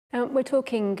We're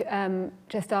talking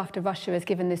just after Russia has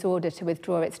given this order to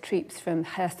withdraw its troops from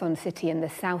Kherson city in the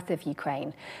south of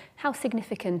Ukraine. How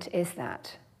significant is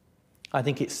that? I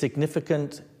think it's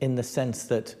significant in the sense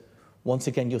that, once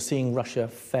again, you're seeing Russia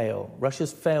fail.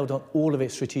 Russia's failed on all of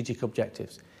its strategic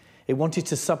objectives. It wanted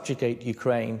to subjugate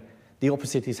Ukraine. The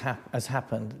opposite has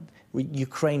happened.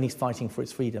 Ukraine is fighting for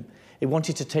its freedom. It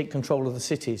wanted to take control of the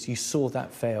cities. You saw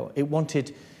that fail. It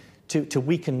wanted to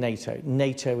weaken NATO.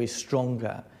 NATO is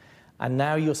stronger. And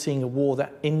now you're seeing a war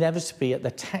that inevitably at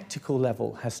the tactical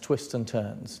level has twists and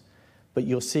turns. But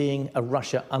you're seeing a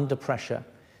Russia under pressure,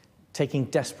 taking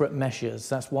desperate measures.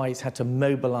 That's why it's had to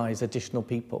mobilize additional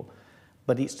people.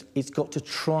 But it's got to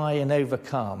try and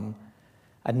overcome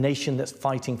a nation that's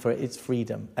fighting for its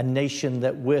freedom, a nation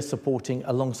that we're supporting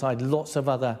alongside lots of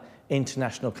other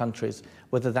international countries,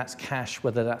 whether that's cash,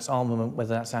 whether that's armament,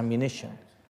 whether that's ammunition.